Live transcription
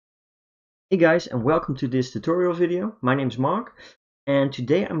Hey guys, and welcome to this tutorial video. My name is Mark, and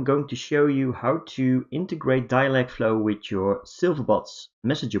today I'm going to show you how to integrate Dialogflow with your Silverbots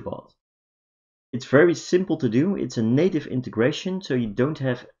messenger bot. It's very simple to do. It's a native integration, so you don't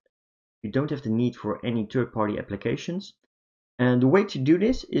have the need for any third-party applications. And the way to do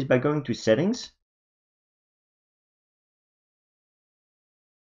this is by going to Settings,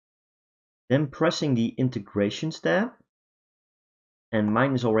 then pressing the Integrations tab, and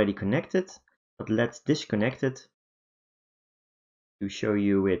mine is already connected, but let's disconnect it to show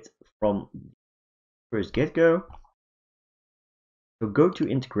you it from first get-go. So go to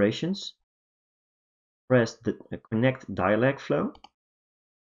Integrations, press the Connect Dialogflow.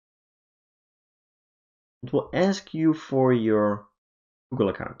 It will ask you for your Google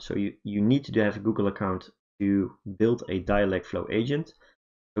account. So you need to have a Google account to build a Dialogflow agent.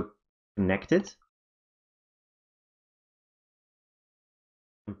 So connect it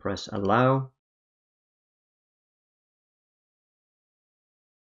and press Allow.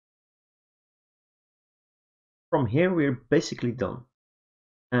 From here, we're basically done.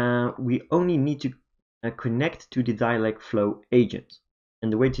 We only need to connect to the Dialogflow agent.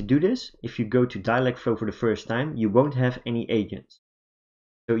 And the way to do this, if you go to Dialogflow for the first time, you won't have any agents.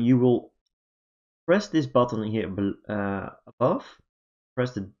 So you will press this button here above,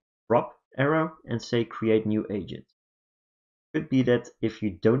 press the drop arrow and say create new agent. Could be that if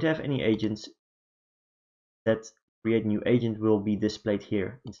you don't have any agents, that create new agent will be displayed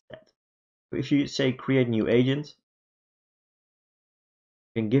here instead. So if you say create new agent,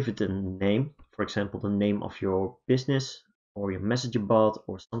 you can give it a name, for example the name of your business or your messenger bot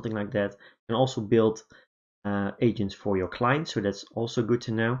or something like that. You can also build agents for your clients, so that's also good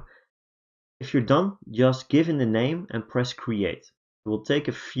to know. If you're done, just give in the name and press create. It will take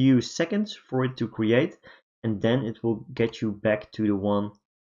a few seconds for it to create, and then it will get you back to the one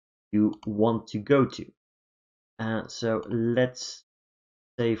you want to go to. So let's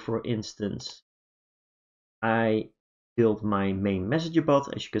say, for instance, I built my main messenger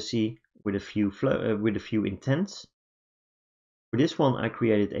bot, as you can see, with a few intents. For this one, I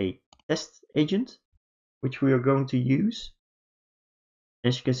created a test agent, which we are going to use.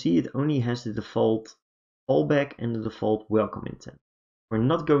 As you can see, it only has the default fallback and the default welcome intent. We're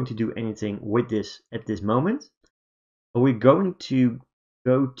not going to do anything with this at this moment, but we're going to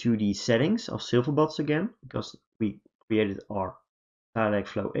go to the settings of Silverbots again, because we created our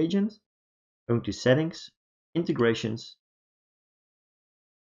Dialogflow agent. Going to settings, integrations,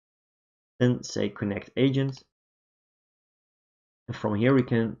 then say connect agent. And from here we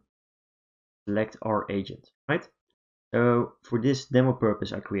can select our agent, right? So for this demo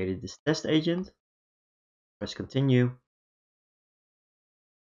purpose, I created this test agent. Press continue.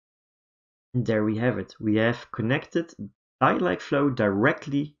 And there we have it. We have connected Dialogflow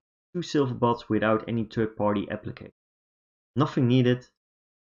directly to Silverbots without any third-party application. Nothing needed.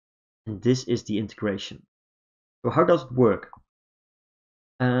 And this is the integration. So how does it work?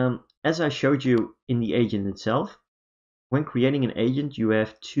 As I showed you in the agent itself, when creating an agent, you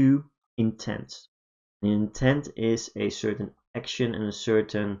have two intents. An intent is a certain action and a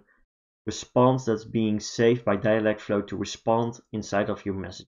certain response that's being saved by Dialogflow to respond inside of your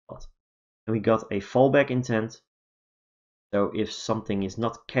message bot. And we got a fallback intent. So if something is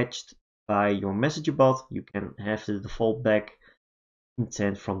not catched by your messenger bot, you can have the fallback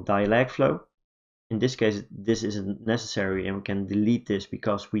intent from Dialogflow. In this case, this isn't necessary, and we can delete this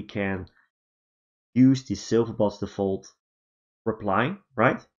because we can use the Silverbot's default reply,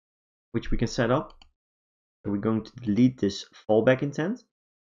 right? Which we can set up. So we're going to delete this fallback intent.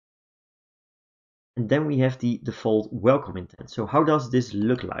 And then we have the default welcome intent. So how does this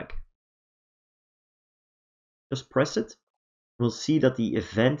look like? Just press it. We'll see that the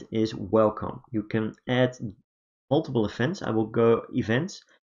event is welcome. You can add multiple events. I will go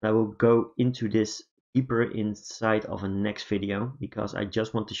into this deeper inside of a next video, because I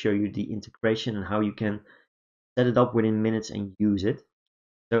just want to show you the integration and how you can set it up within minutes and use it.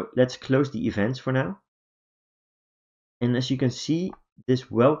 So let's close the events for now. And as you can see, this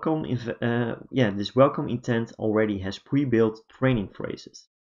welcome intent already has pre-built training phrases.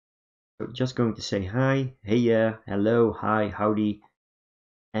 So just going to say hi, hey, yeah, hello, hi, howdy,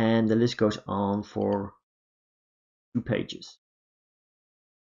 and the list goes on for 2 pages.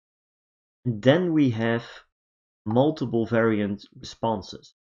 And then we have multiple variant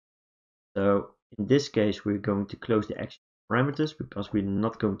responses. So in this case, we're going to close the action parameters because we're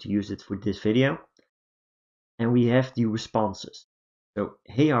not going to use it for this video. And we have the responses. So,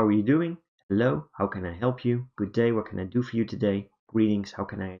 hey, how are you doing? Hello, how can I help you? Good day, what can I do for you today? Greetings, how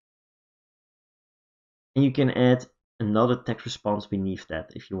can I? And you can add another text response beneath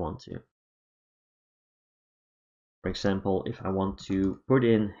that if you want to. For example, if I want to put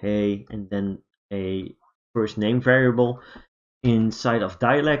in hey and then a first name variable, inside of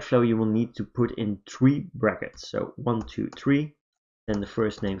Dialogflow you will need to put in 3 brackets. So 1, 2, 3, then the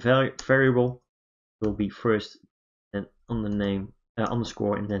first name variable will be first, then on the name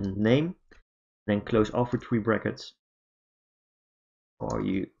underscore and then name, then close off with 3 brackets. What are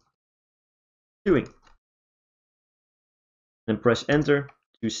you doing? Then press enter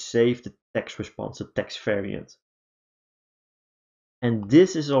to save the text response, the text variant. And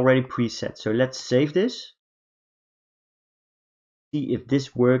this is already preset, so let's save this. See if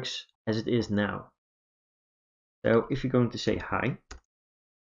this works as it is now. So if you're going to say hi,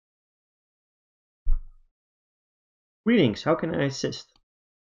 greetings, how can I assist?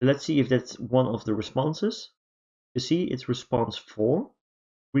 Let's see if that's one of the responses. You see it's response 4,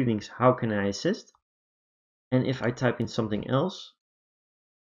 greetings, how can I assist? And if I type in something else,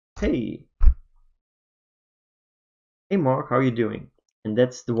 hey Mark, how are you doing? And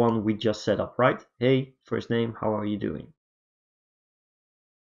that's the one we just set up, right? Hey, first name, how are you doing?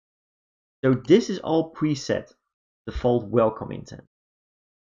 So this is all preset, default welcome intent.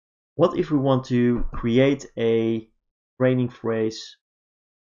 What if we want to create a training phrase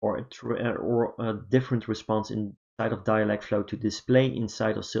or a different response inside of Dialogflow to display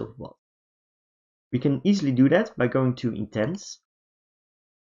inside of Silverbot? We can easily do that by going to intents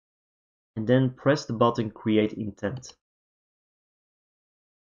and then press the button create intent.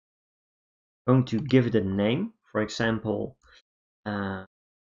 Going to give it a name, for example,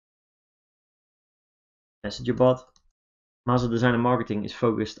 MessengerBot. Master Design and Marketing is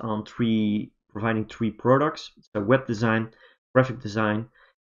focused on providing 3 products, so web design, graphic design,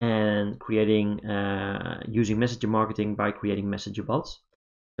 and creating using messenger marketing by creating messenger bots.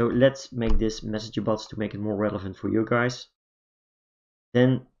 So let's make this messenger bots to make it more relevant for you guys.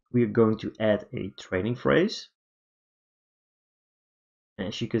 Then we're going to add a training phrase.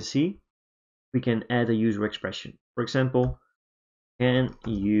 As you can see, we can add a user expression. For example, can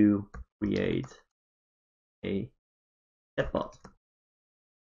you create a chatbot?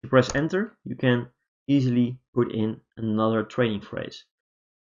 If you press enter, you can easily put in another training phrase.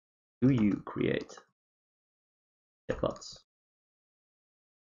 Do you create chatbots?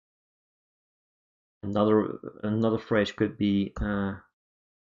 Another phrase could be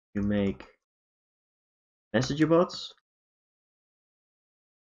you make messenger bots.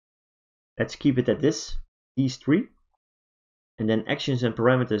 Let's keep it at these 3. And then actions and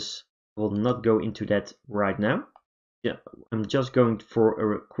parameters will not go into that right now. Yeah, I'm just going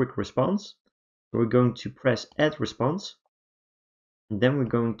for a quick response. So we're going to press add response. And then we're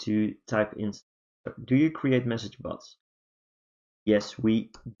going to type in, do you create message bots? Yes, we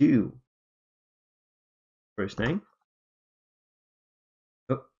do. First name.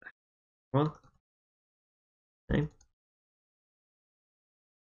 Oh, one. Name.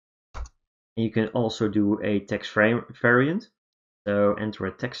 And you can also do a text variant. So enter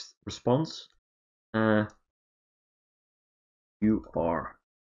a text response. You are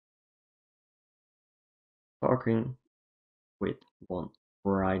talking with one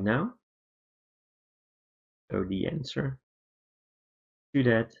right now. So the answer to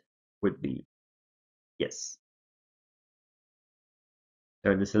that would be yes.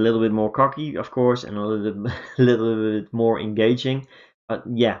 So it's a little bit more cocky, of course, and a little bit more engaging. But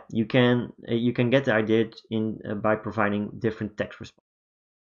yeah, you can get the idea by providing different text response.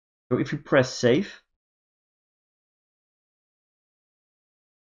 So if you press save,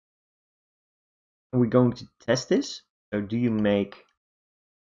 we're going to test this. So do you make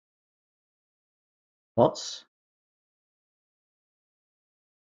bots?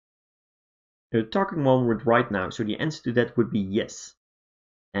 The talking one would right now. So the answer to that would be yes.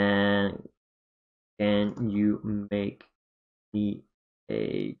 And can you make me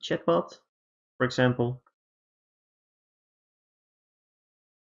a chatbot, for example?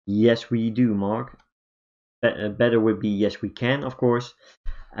 Yes, we do, Mark. Better would be yes, we can, of course.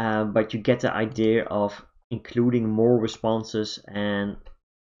 But you get the idea of including more responses, and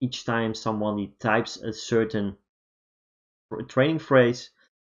each time someone types a certain training phrase,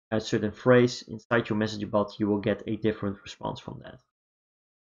 a certain phrase inside your messenger bot, you will get a different response from that.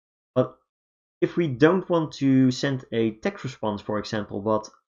 But if we don't want to send a text response, for example, but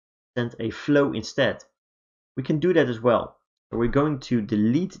send a flow instead, we can do that as well. So we're going to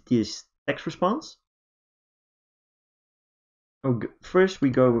delete this text response. First, we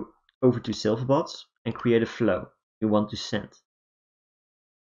go over to Silverbots and create a flow we want to send.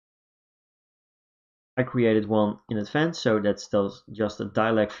 I created one in advance, so that's just a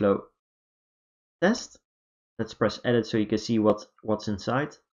Dialogflow test. Let's press edit so you can see what's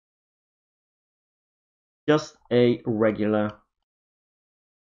inside. just a regular.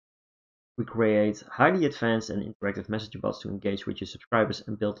 We create highly advanced and interactive message bots to engage with your subscribers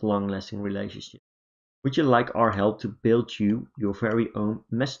and build long-lasting relationships. Would you like our help to build you your very own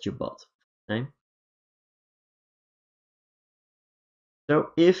messenger bot? Okay.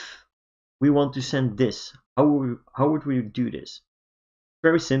 So if we want to send this, how would we do this?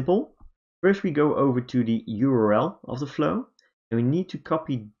 Very simple. First we go over to the URL of the flow and we need to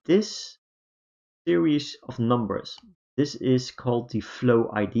copy this series of numbers. This is called the flow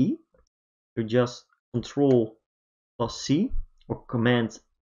ID. So just Control plus C or Command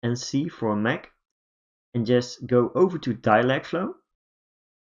and C for a Mac and just go over to Dialogflow.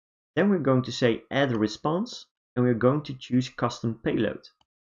 Then we're going to say add a response and we're going to choose custom payload.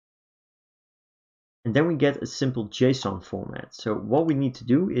 And then we get a simple JSON format. So what we need to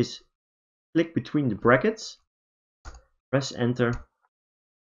do is click between the brackets, press enter,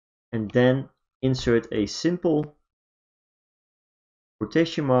 and then insert a simple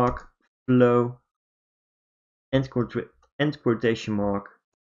quotation mark, flow, end quotation mark.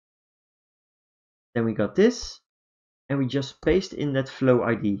 Then we got this, and we just paste in that flow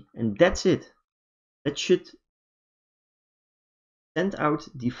ID, and that's it. That should send out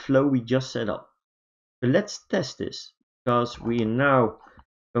the flow we just set up. So let's test this, because we are now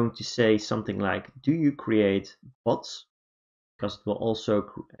going to say something like, do you create bots? Because it will also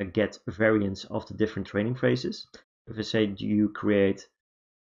get variants of the different training phrases. If I say, do you create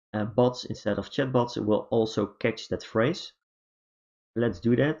bots instead of chatbots, it will also catch that phrase. Let's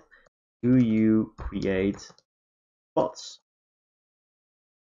do that. Do you create bots?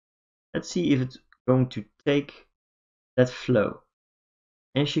 Let's see if it's going to take that flow.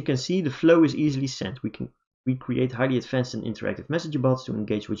 As you can see, the flow is easily sent. We create highly advanced and interactive messenger bots to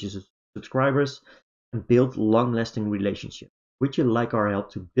engage with your subscribers and build long-lasting relationships. Would you like our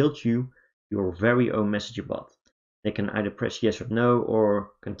help to build you your very own messenger bot? They can either press yes or no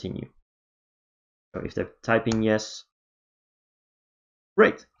or continue. So if they're typing yes,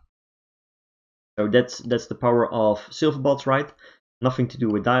 great. So that's the power of Silverbots, right? Nothing to do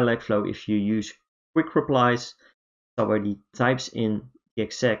with Dialogflow. If you use quick replies, somebody types in the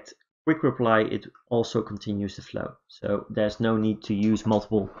exact quick reply, it also continues the flow. So there's no need to use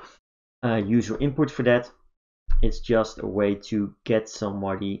multiple user input for that. It's just a way to get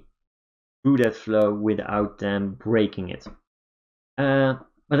somebody through that flow without them breaking it.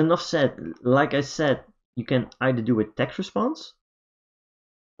 But enough said. Like I said, you can either do a text response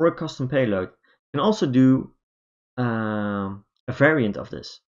or a custom payload. You can also do a variant of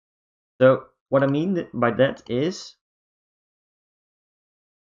this. So what I mean by that is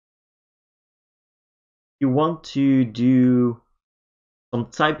you want to do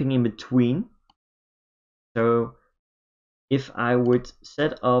some typing in between. So if I would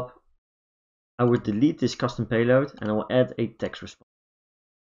set up, I would delete this custom payload and I will add a text response.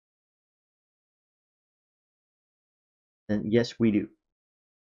 And yes, we do.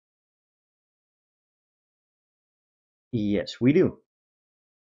 Yes, we do.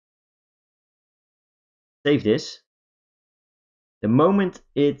 Save this. The moment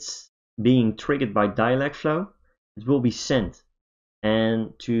it's being triggered by Dialogflow, it will be sent.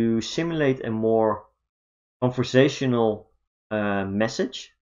 And to simulate a more conversational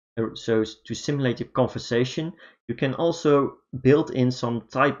message, so to simulate a conversation, you can also build in some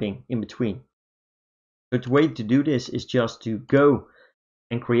typing in between. So the way to do this is just to go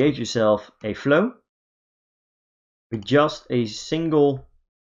and create yourself a flow with just a single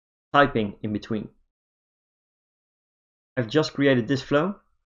typing in between. I've just created this flow,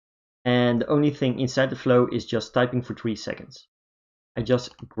 and the only thing inside the flow is just typing for 3 seconds. I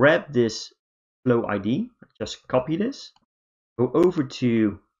just grab this flow ID, just copy this, go over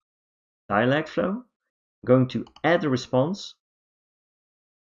to Dialogflow, I'm going to add a response,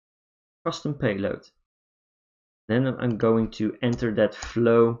 custom payload. Then I'm going to enter that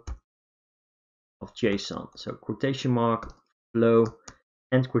flow of JSON. So quotation mark, flow,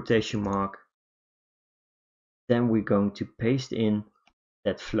 and quotation mark. Then we're going to paste in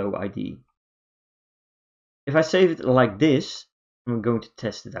that flow ID. If I save it like this, I'm going to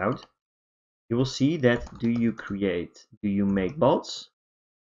test it out. You will see that do you make bots?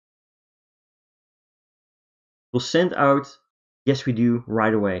 We'll send out yes we do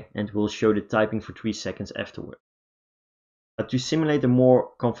right away and we'll show the typing for 3 seconds afterward. But to simulate a more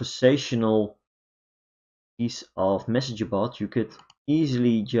conversational piece of messenger bot, you could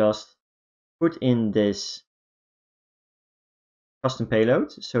easily just put in this custom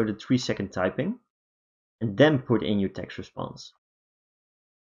payload, so the 3-second typing, and then put in your text response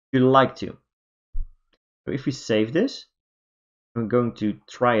if you like to. So if we save this, I'm going to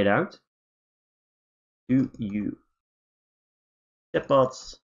try it out. do you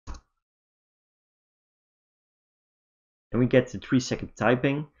chatbots? And we get the 3-second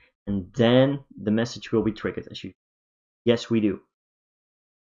typing, and then the message will be triggered as usual. Yes, we do.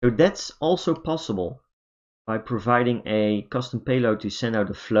 So that's also possible by providing a custom payload to send out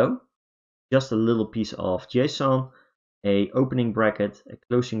a flow, just a little piece of JSON, a opening bracket, a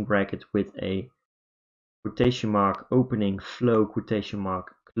closing bracket with a quotation mark opening, flow, quotation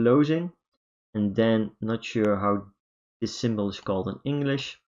mark closing, and then not sure how this symbol is called in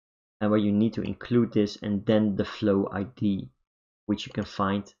English, and where you need to include this, and then the flow ID, which you can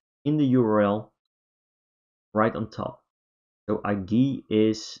find in the URL right on top. So ID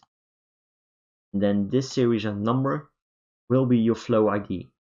is, and then this series of number will be your flow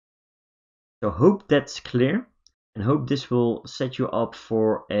ID. So hope that's clear, and hope this will set you up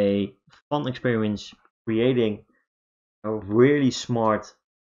for a fun experience creating a really smart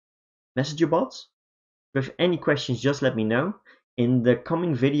messenger bots. If you have any questions, just let me know. In the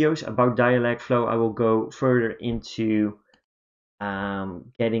coming videos about Dialogflow, I will go further into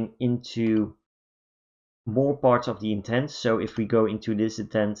getting into more parts of the intent. So if we go into this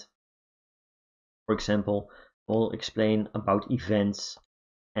intent, for example, I'll explain about events,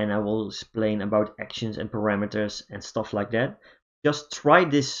 and I will explain about actions and parameters and stuff like that. Just try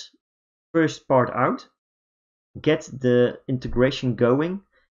this first part out, get the integration going,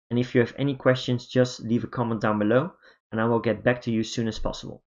 and if you have any questions, just leave a comment down below and I will get back to you as soon as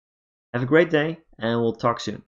possible. Have a great day, and we'll talk soon.